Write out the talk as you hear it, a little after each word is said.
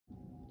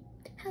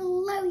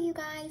Hello you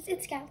guys,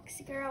 it's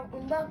Galaxy Girl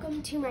and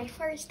welcome to my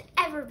first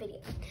ever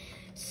video.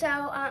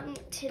 So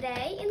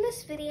today in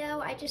this video,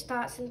 I just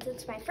thought since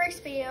it's my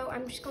first video,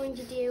 I'm just going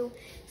to do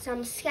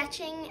some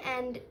sketching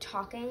and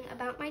talking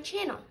about my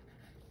channel.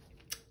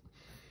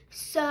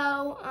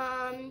 So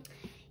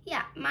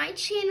yeah, my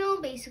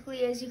channel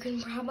basically, as you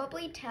can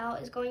probably tell,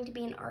 is going to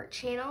be an art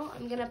channel.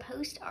 I'm gonna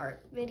post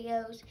art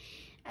videos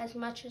as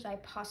much as I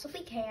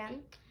possibly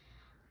can.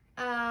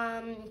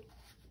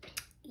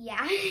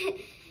 Yeah.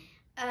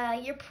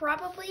 You're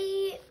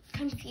probably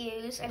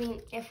confused. I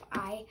mean, if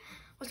I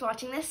was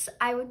watching this,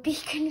 I would be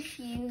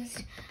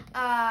confused.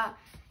 I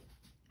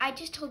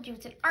just told you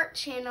it's an art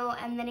channel,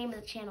 and the name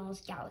of the channel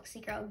is Galaxy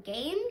Girl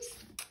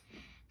Games.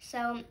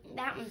 So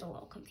that one's a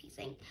little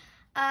confusing.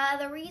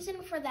 The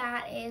reason for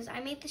that is I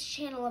made this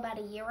channel about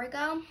a year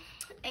ago,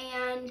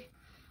 and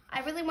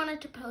I really wanted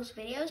to post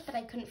videos, but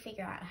I couldn't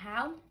figure out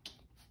how.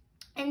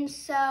 And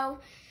so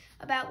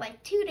about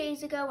like 2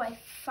 days ago, I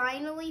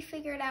finally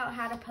figured out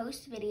how to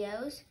post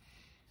videos,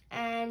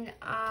 and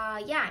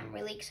yeah, I'm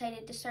really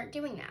excited to start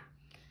doing that.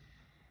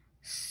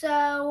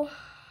 So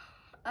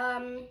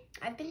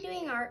I've been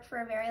doing art for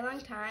a very long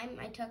time.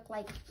 I took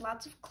like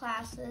lots of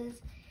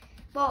classes.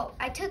 Well,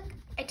 I took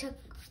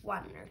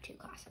 1 or 2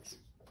 classes.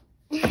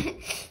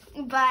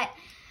 But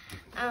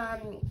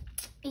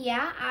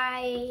yeah,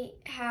 I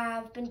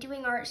have been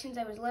doing art since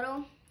I was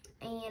little,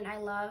 and I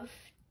love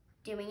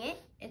doing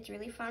it. It's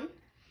really fun.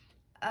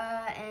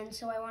 And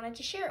so I wanted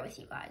to share it with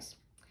you guys.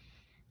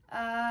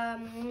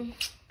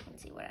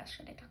 Let's see, what else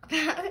should I talk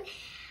about?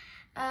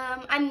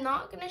 I'm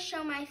not gonna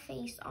show my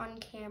face on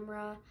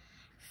camera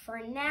for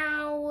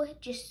now,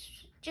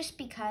 just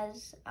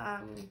because,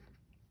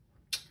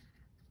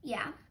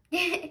 yeah.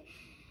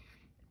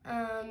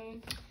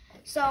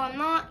 So I'm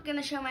not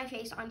gonna show my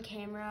face on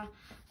camera,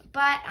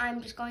 but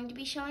I'm just going to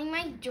be showing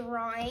my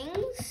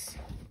drawings,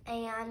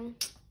 and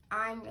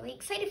I'm really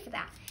excited for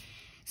that.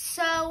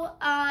 So,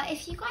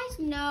 if you guys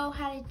know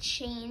how to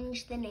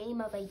change the name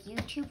of a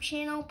YouTube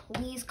channel,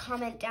 please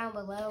comment down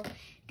below,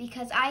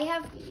 because I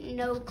have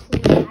no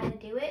clue how to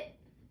do it.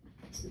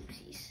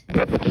 Oopsies.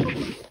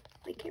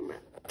 My camera.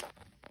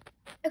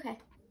 Okay.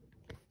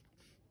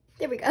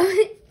 There we go.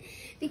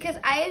 Because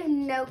I have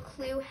no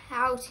clue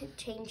how to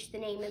change the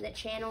name of the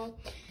channel,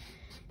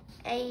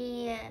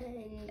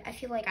 and I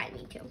feel like I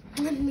need to,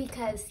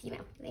 because, you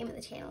know, the name of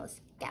the channel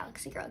is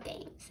Galaxy Girl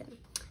Games, and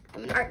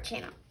I'm an art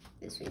channel.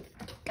 We've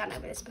gone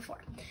over this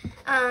before.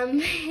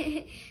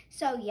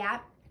 So yeah,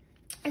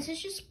 this is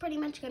just pretty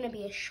much gonna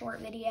be a short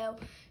video.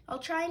 I'll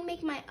try and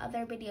make my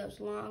other videos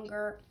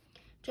longer.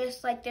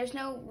 Just like, there's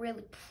no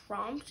really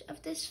prompt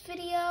of this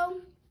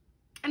video.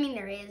 I mean,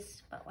 there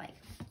is, but like,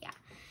 yeah.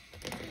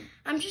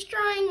 I'm just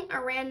drawing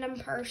a random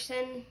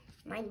person,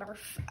 my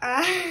birth.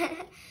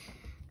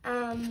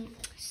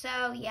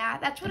 So yeah,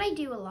 that's what I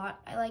do a lot.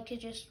 I like to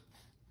just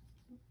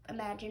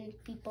imagine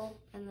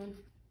people and then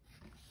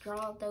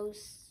draw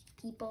those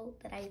people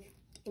that I've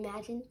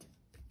imagined,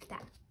 if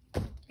that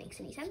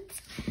makes any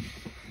sense.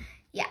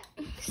 Yeah,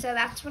 so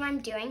that's what I'm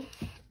doing.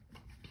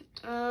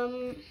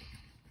 Yeah,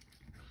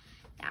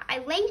 I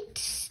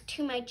linked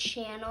to my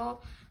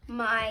channel.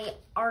 My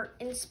art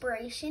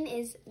inspiration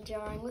is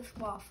Drawing with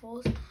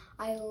Waffles.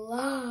 I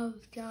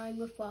love drawing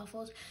with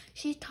Waffles.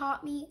 She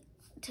taught me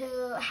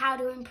how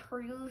to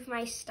improve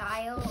my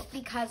style,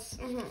 because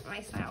my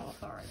style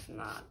before is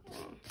not.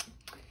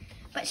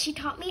 But she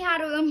taught me how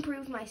to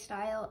improve my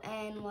style,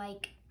 and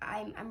like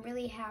I'm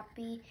really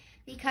happy,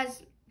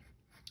 because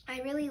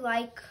I really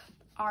like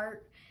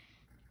art,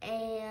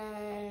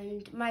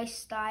 and my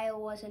style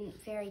wasn't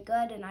very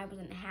good, and I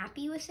wasn't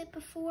happy with it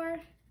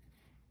before.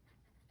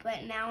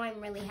 But now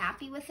I'm really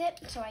happy with it,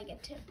 so I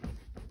get to,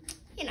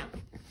 you know,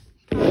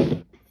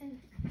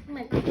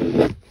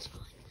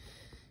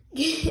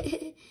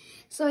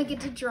 so I get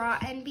to draw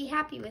and be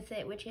happy with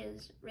it, which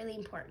is really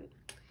important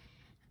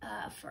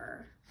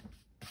for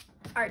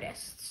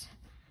artists.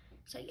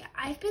 So yeah,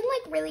 I've been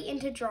like really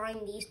into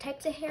drawing these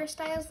types of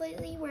hairstyles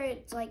lately, where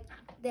it's like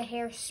the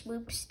hair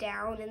swoops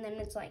down and then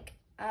it's like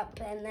up,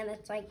 and then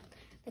it's like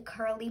the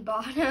curly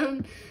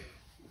bottom.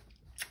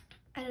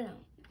 I don't know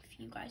if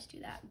you guys do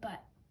that,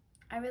 but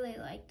I really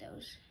like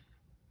those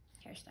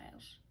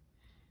hairstyles.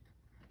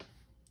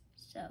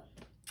 So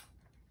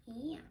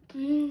yeah.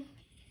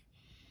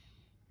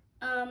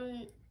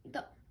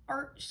 The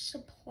art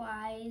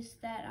supplies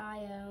that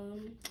I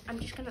own, I'm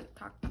just gonna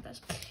talk about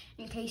this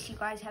in case you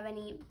guys have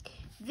any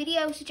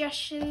video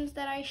suggestions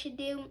that I should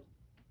do.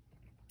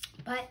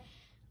 But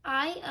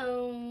I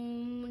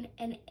own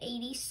an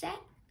 80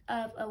 set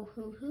of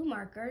Ohuhu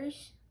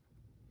markers.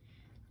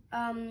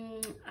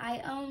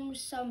 I own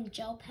some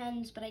gel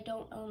pens, but I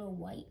don't own a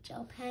white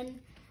gel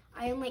pen.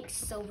 I own like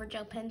silver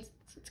gel pens,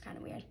 so it's kind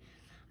of weird.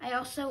 I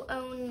also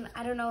own,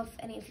 I don't know if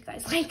any of you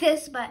guys like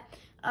this, but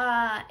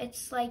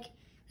it's like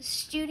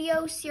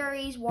Studio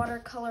Series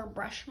watercolor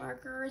brush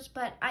markers,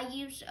 but I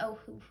use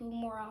Ohuhu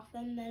more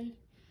often than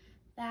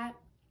that.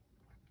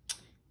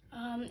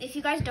 If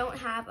you guys don't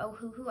have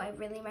Ohuhu, I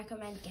really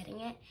recommend getting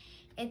it.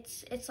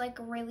 It's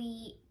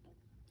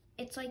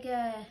it's like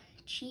a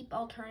cheap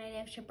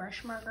alternative to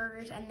brush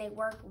markers, and they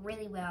work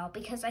really well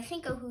because I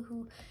think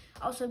Ohuhu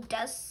also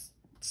does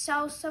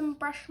sell some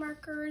brush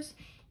markers,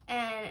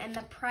 and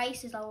the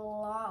price is a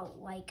lot,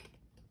 like,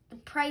 the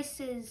price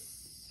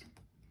is,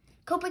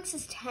 Copics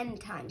is 10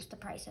 times the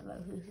price of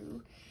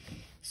Ohuhu.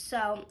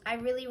 So I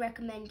really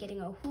recommend getting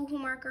Ohuhu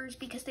markers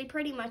because they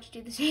pretty much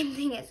do the same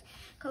thing as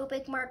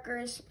Copic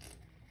markers,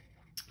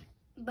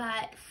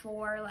 but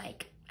for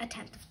like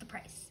 1/10 of the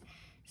price.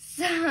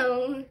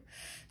 So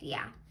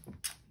yeah.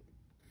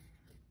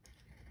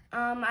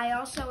 I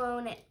also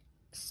own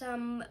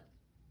some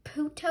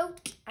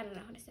Putot, I don't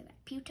know how to say that,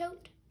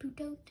 Putot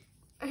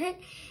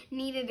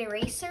kneaded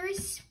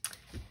erasers.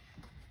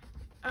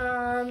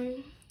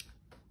 And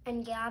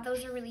yeah,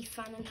 those are really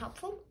fun and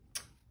helpful.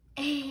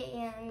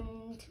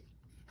 And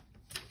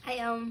I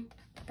own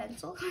a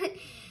pencil.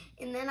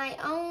 And then I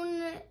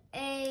own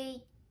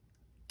a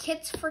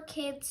Kits for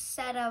Kids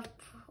set of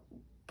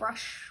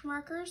brush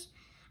markers.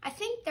 I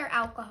think they're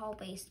alcohol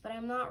based, but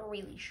I'm not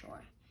really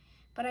sure.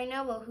 But I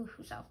know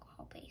Ohuhu's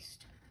alcohol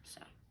based.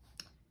 So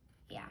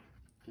yeah,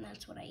 and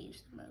that's what I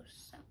use the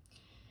most. So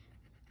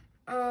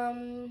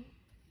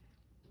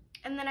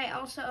and then I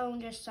also own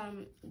just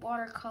some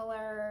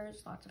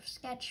watercolors, lots of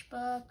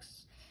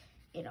sketchbooks,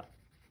 you know.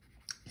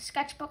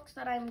 Sketchbooks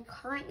that I'm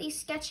currently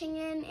sketching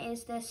in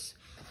is this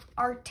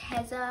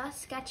Arteza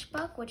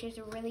sketchbook, which is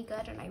really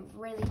good, and I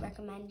really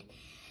recommend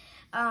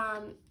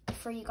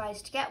for you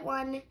guys to get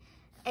one.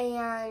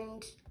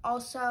 And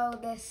also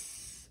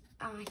this,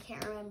 I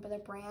can't remember the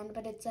brand,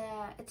 but it's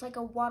like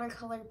a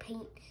watercolor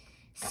paint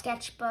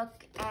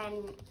sketchbook,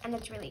 and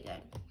it's really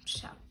good.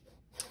 So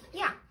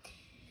yeah.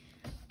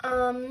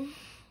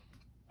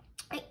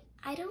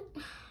 I don't,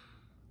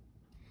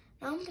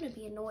 now I'm gonna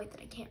be annoyed that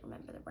I can't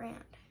remember the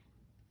brand.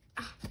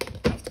 I have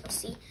to go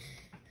see.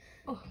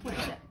 Oh, where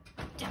is it?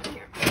 Down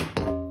here.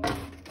 In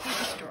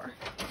the store.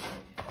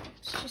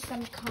 It's just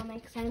some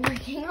comics I'm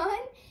working on.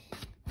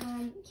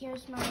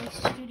 Here's my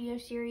Studio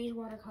Series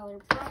watercolor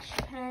brush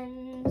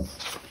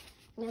pens.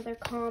 Another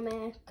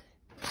comic.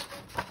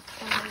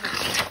 My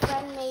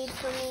friend made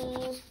for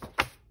me.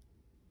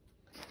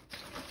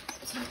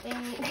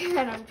 Something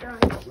that I'm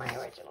drawing with my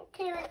original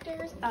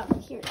characters. Oh,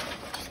 here.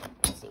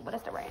 Let's see, what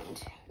is the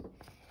brand?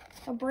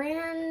 The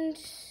brand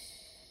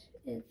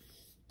is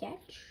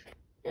Sketch?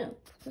 No,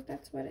 so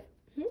that's what it,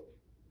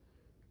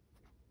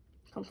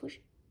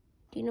 Confusion.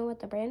 Do you know what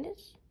the brand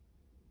is?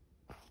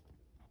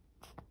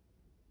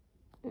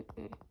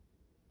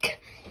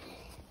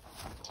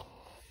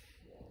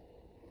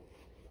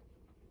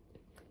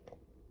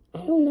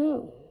 I don't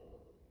know.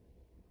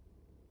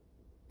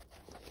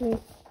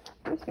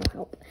 That's gonna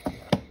help.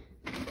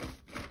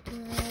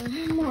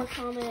 More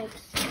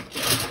comics,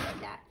 like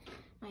that.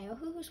 My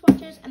Ohuhu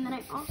swatches, and then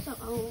I also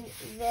own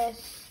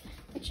this,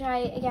 which I,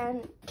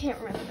 again, can't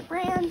remember the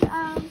brand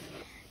of,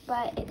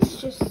 but it's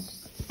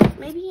just,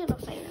 maybe it'll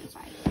say it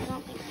inside. I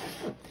don't think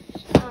so.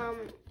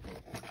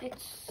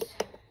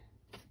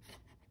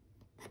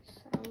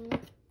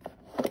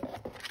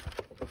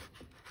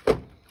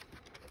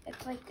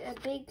 It's like a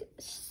big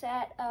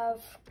set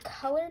of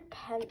colored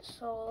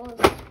pencils,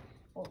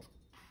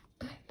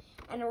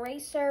 an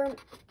eraser,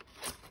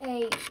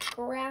 a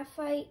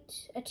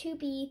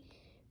 2B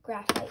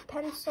graphite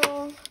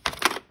pencil,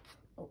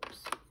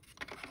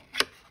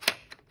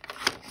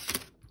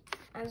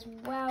 as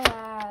well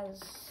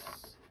as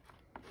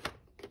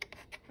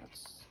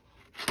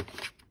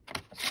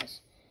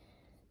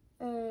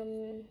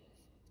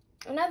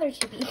another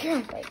 2B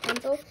graphite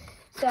pencil.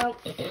 So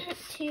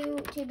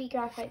 2B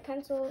graphite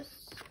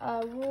pencils,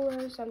 a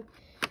ruler, some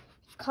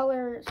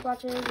color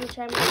swatches, which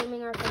I'm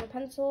assuming are for the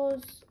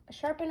pencils, a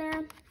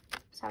sharpener,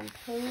 some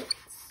paints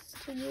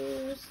to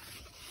use,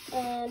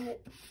 and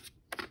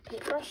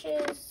paint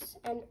brushes,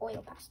 and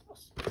oil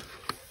pastels.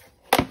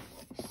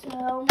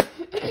 So,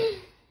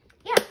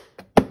 yeah.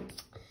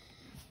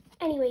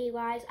 Anyway, you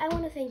guys, I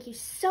want to thank you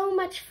so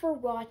much for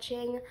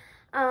watching.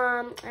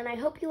 And I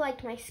hope you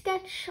liked my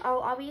sketch. I'll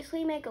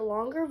obviously make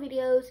longer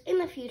videos in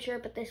the future,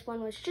 but this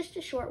one was just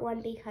a short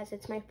one because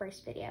it's my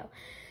first video.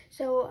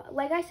 So,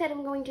 like I said,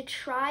 I'm going to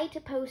try to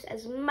post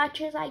as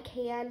much as I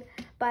can,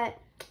 but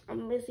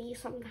I'm busy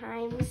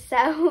sometimes.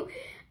 So,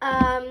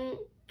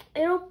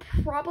 it'll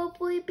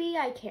probably be,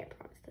 I can't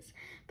promise this,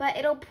 but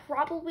it'll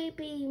probably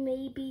be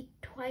maybe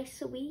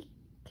twice a week,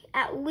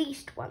 at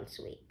least once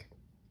a week.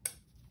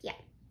 Yeah,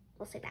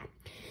 we'll say that.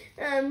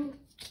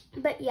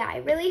 But yeah, I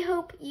really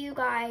hope you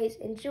guys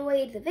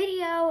enjoyed the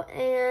video,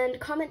 and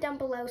comment down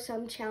below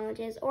some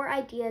challenges or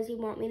ideas you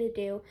want me to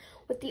do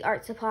with the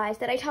art supplies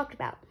that I talked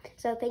about.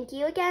 So thank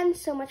you again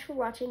so much for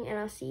watching, and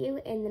I'll see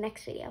you in the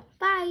next video.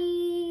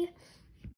 Bye!